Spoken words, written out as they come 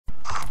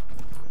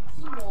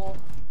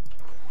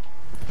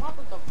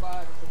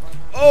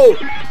Oh!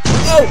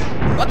 Oh!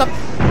 What the?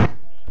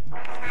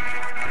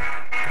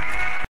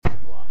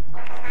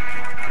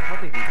 How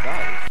did he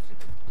die?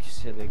 You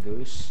silly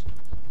goose.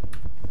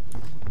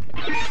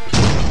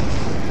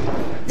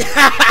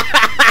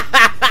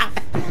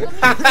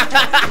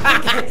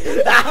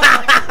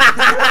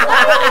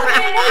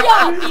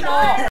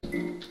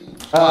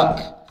 Fuck.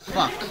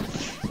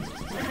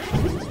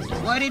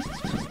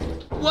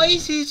 Why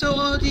is he so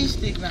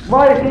autistic, man?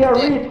 Why is he a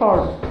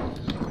retard?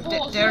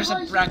 There's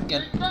a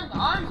bracket.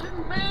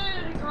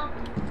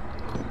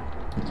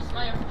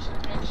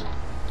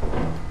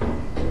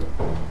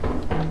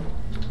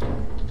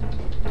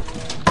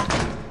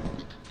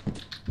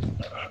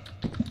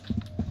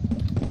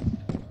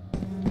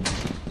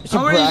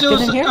 How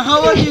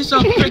are you so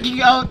freaking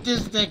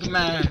autistic,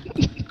 man?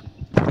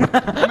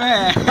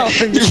 Man. How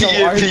are you so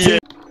arty?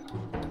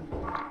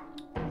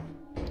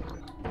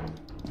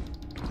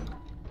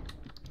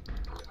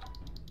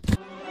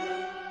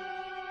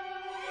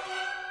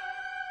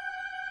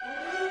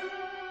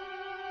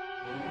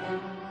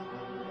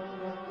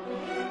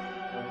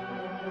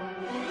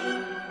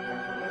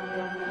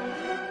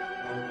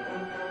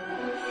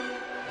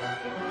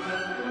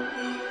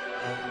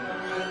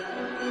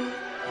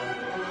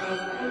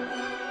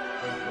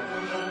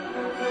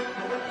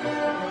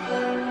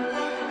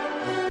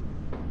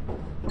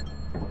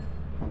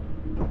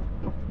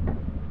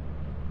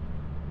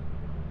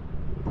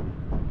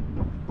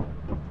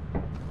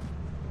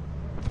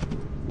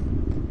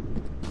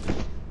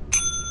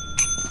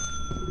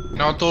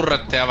 Ne on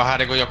turretteja vähän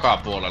niinku joka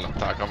puolella,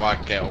 tää aika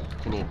vaikea on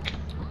kulkea.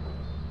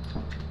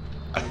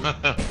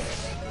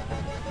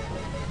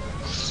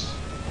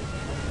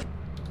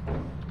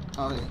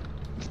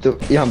 Vittu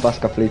ihan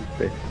paska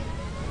flippi.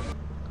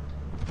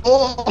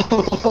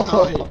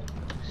 Oi.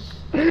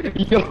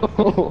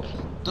 Joo.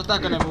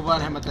 Totako ne mun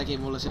vanhemmat teki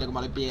mulle siinä kun mä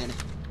olin pieni?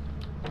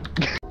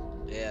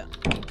 Yeah.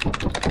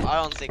 I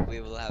don't think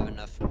we will have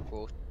enough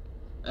quote.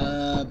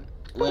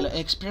 Well,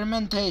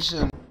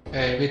 experimentation.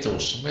 Ei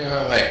vitus, me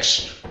oon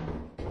Lex.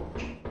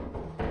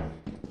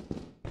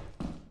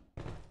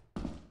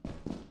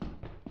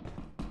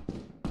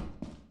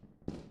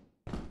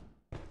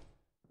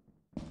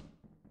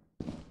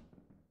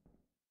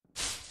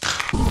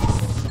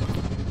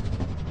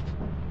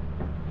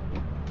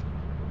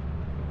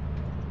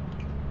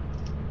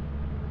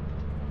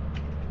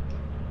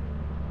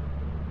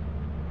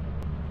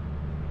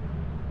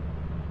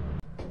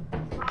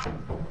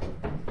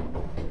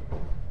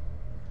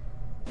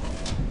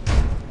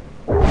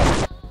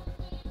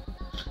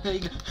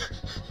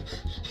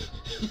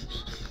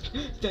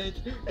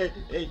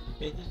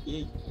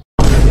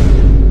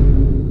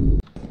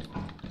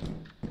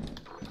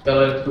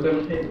 Täällä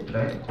tukemassa heitä.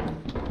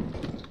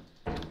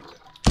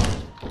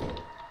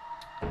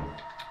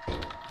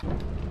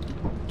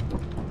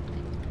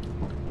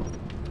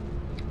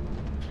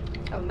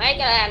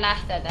 Meikäläinen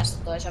lähtee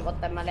tästä toisen,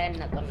 mutta mä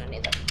lennän tonne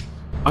niitä.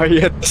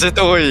 Ai että se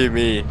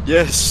toimii!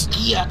 Yes!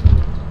 Yeah.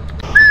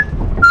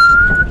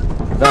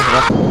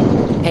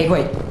 Hey,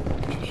 wait.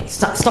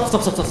 Stop.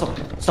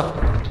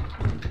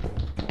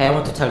 Hey, I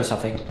want to tell you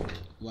something.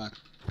 What?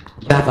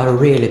 You have a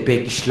really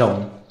big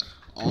schlong.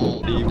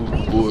 Oh.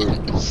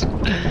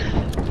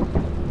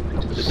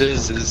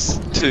 This is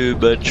too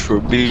much for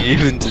me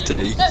even to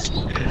take. Let's see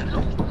what.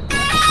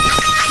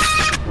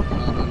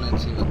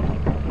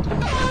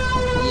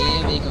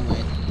 Yeah, we can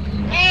wait.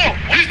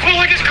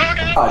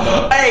 Oh,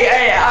 no.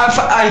 Hey,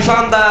 I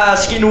found the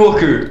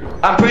Skinwalker.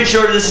 I'm pretty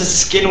sure this is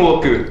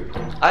Skinwalker.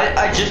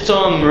 I just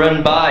saw him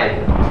run by.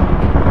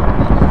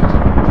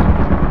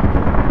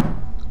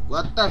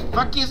 What the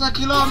fuck is a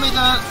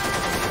kilometer?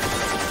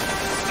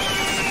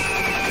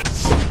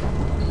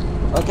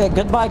 Okay,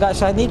 goodbye,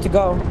 guys. I need to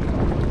go.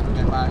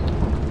 Goodbye.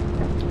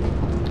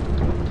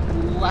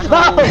 Wow!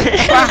 Wow!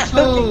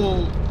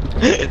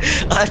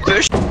 I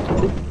pushed.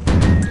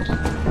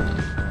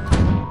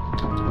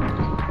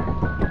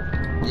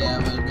 Yeah,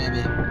 well,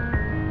 maybe.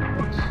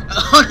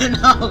 Oh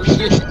no!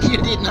 You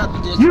did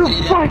not just You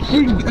say that.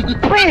 fucking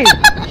bitch!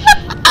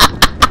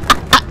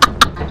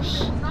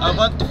 I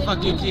want to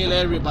fucking kill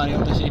everybody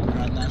on the ship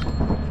right now.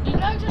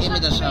 Give me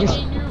the shovel.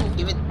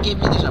 Give me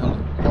the shovel.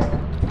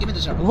 Give me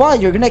the shovel. Why?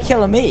 You're gonna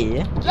kill me?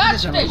 Give me the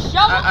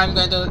shovel. I'm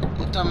going to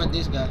torment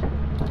this guy.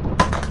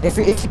 If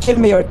you kill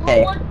me, you're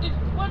dead.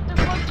 What the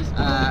fuck is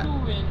Paul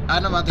doing? I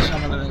don't want the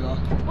shovel anymore.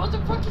 What the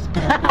fuck is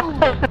Paul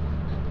doing?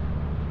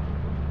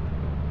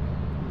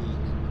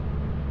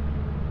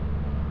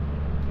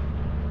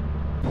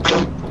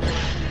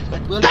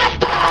 Well,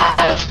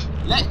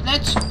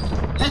 let's,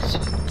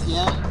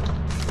 yeah.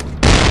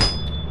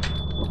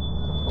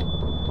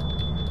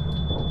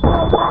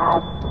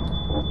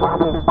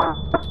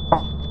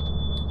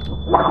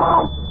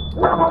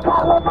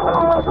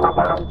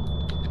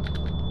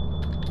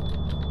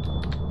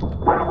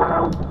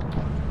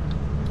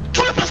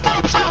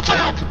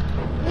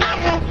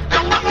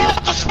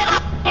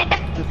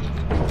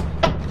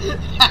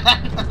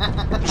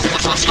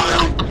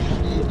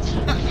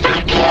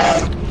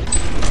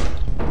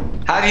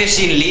 Have you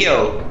seen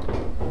Leo?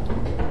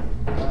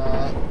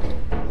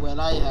 Well,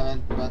 I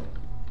haven't, but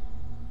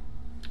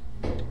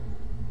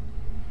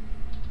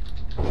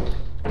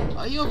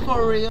Are you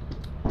for real?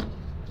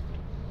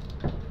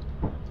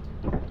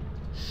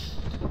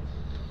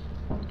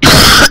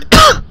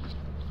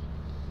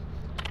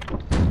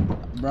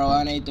 Bro,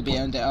 I need to be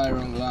on the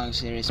Iron Lung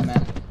series,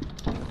 man.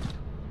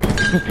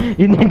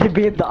 You need to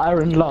be at the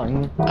Iron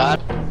Lung. I'll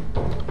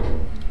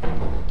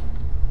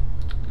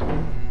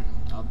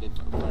be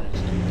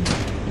first.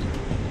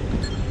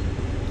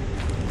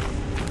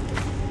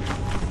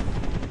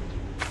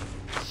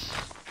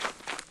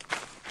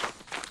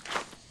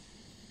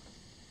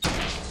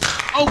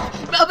 Oh!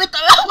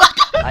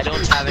 I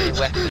don't have any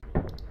weapons.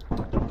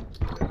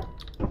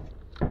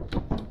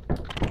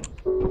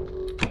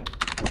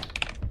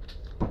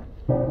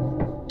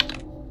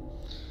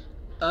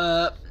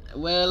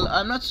 Well,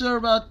 I'm not sure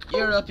about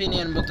your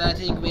opinion, but I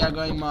think we are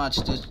going March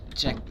to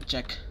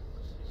check.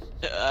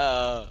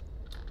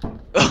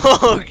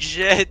 Oh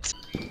shit!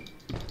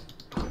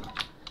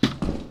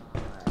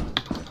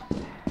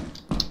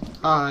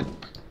 Hi.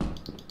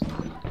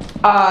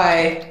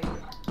 Hi.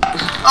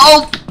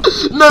 Oh!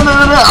 No!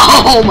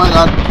 Oh my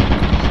god!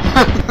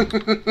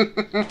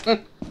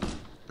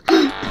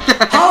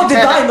 How did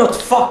I not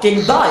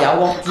fucking die? I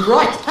walked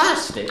right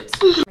past it.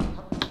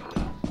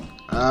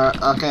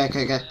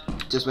 Okay.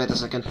 Just wait a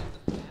second.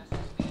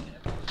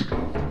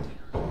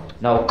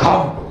 No,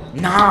 come.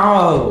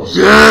 No.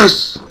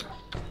 Yes!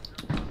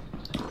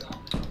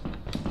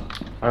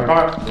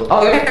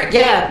 Oh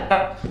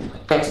yeah.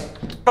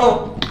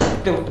 Oh,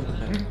 dude.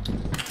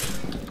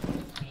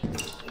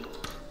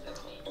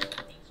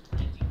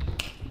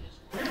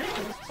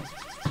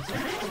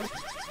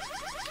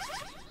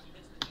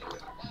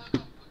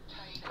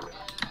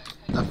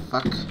 The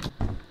fuck?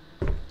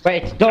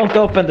 Wait, don't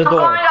open the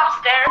door.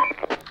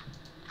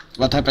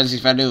 What happens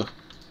if I do?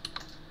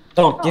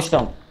 Don't, just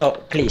don't. Oh,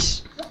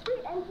 please.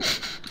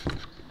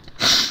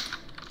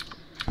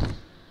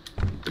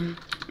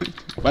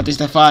 What is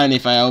the fine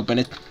if I open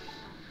it?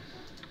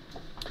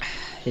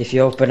 If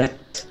you open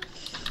it,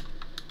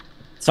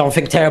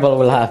 something terrible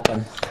will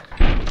happen.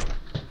 You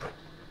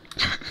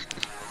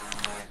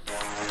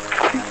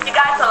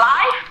guys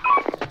alive?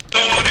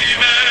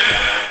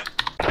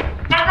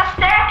 There's a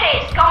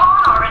staircase, come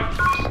on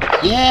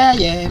already.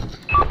 Yeah.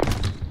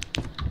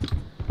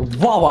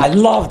 Wow, I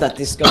love that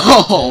this guy.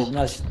 Oh.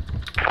 Nice.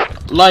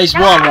 Nice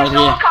wall right here.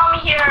 Don't come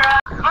here.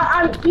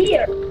 I'm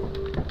here.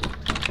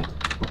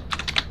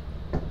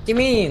 What do you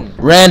mean?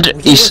 Rent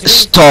is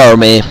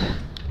stormy.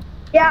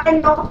 Yeah, I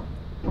know.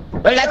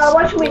 Well,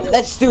 what should we do?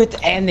 let's do it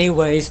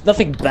anyways.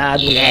 Nothing bad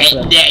will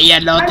happen. Yeah,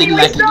 nothing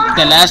like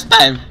the last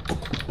time.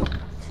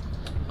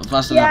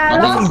 Yeah,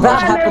 Nothing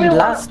bad happened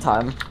last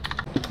time.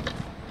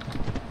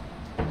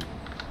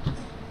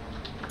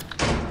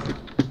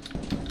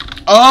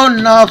 Oh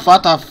no,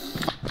 what the f.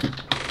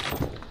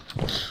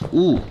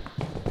 Ooh.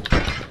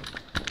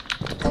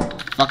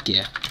 Fuck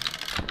yeah.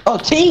 Oh,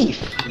 teeth!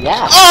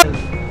 Yeah. Oh!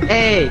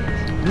 8,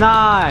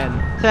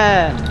 9,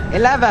 10,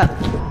 11.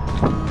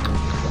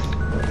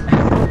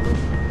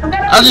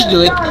 I'll just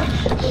do it.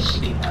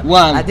 I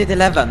 1, did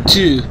 11.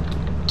 2,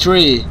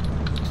 3,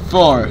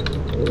 4,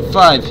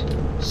 5,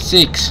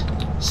 6,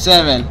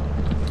 7,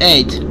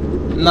 8,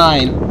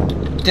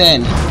 9,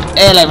 10,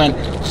 11.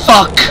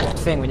 Fuck!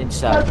 Thing we need to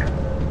say.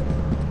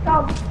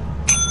 Come.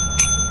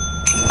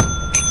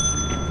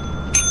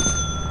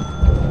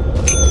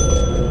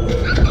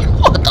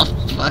 What the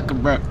fuck,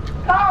 bro?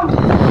 Come.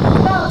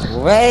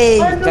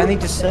 Wait, I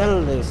need to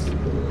sell this.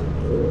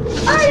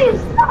 What are you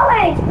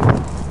selling?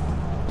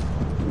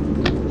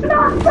 It's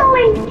not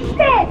selling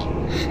shit.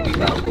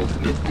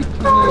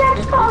 Oh, that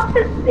cost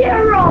is 0.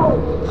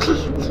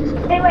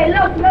 Anyway,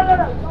 look.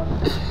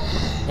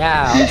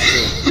 Yeah, I'll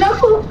see. Look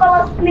who fell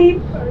asleep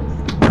first.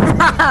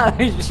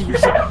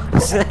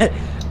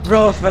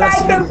 Bro, fell Frank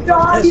asleep. and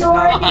John, This you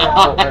already night.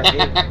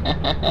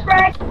 know.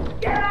 Frank,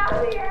 get out of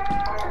here.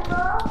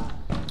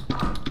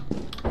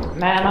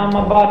 Man, I'm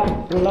about to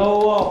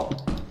blow up.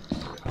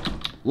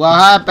 What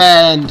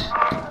happened?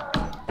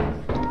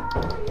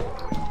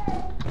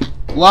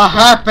 What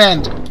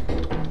happened?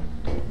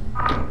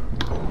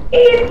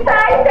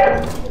 Inside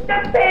the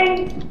thing.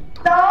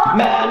 No.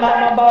 Man,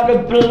 I'm about to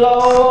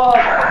blow up.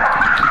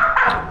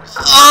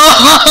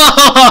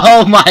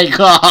 Oh my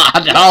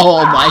god!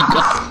 Oh my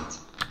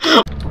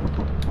god!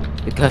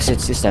 Because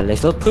it's just a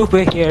little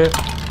pooper here.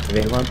 If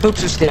anyone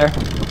poops a stair,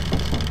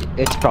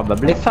 it's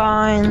probably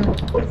fine.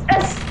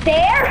 A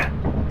stair?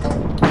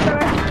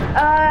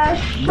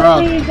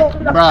 Bro, Should we go to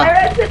the bro.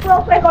 pirates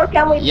real quick or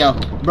can we? Yo,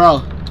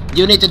 bro,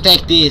 you need to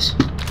take this.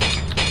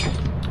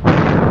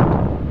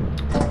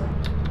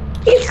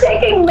 He's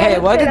taking Hey,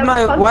 why did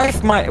medicine,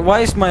 why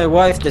is my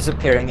wife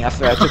disappearing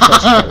after I took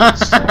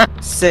her?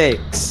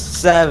 6,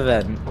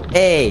 7,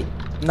 8,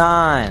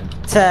 9,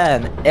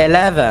 10,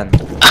 11.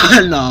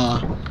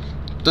 No.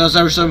 Those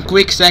are some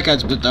quick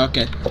seconds, but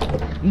okay.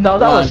 No,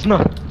 that was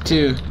not.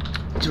 2,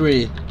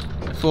 3,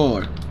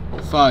 4,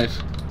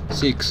 5,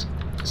 6,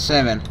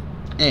 7,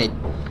 8,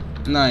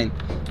 9,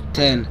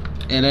 10,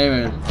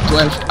 11,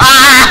 12. Ah!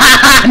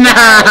 No!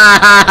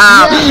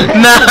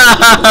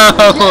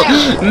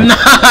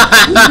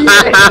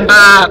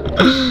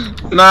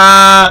 No!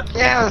 Nah.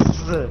 Yes!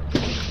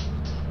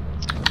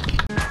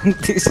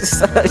 This is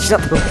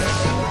shut up.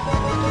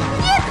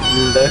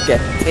 Look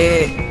at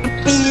it.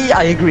 Yippee!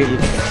 I agree.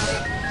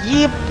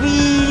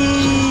 Yippee!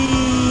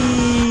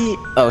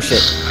 Oh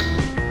shit.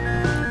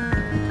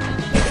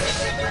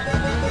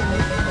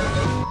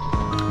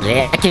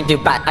 Yeah, I can do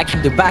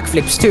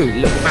backflips too.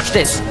 Look, watch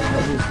this.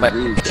 But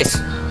this.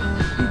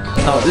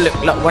 Oh,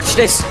 look, watch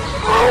this.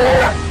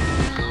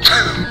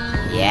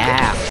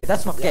 Yeah.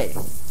 That's not gay.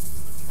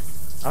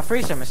 A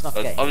threesome is not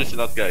gay. Obviously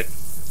not gay.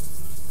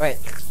 Wait.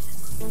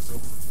 1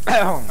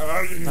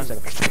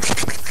 second.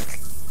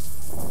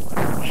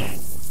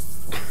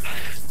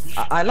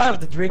 I love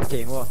the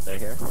drinking water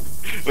here.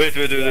 Wait.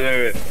 Here,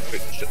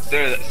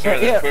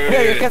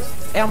 you can.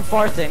 I'm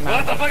farting, man.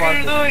 What the fuck are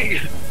you doing?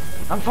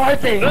 I'm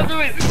farting. Don't do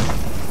it!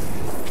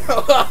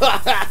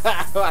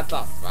 What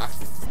the?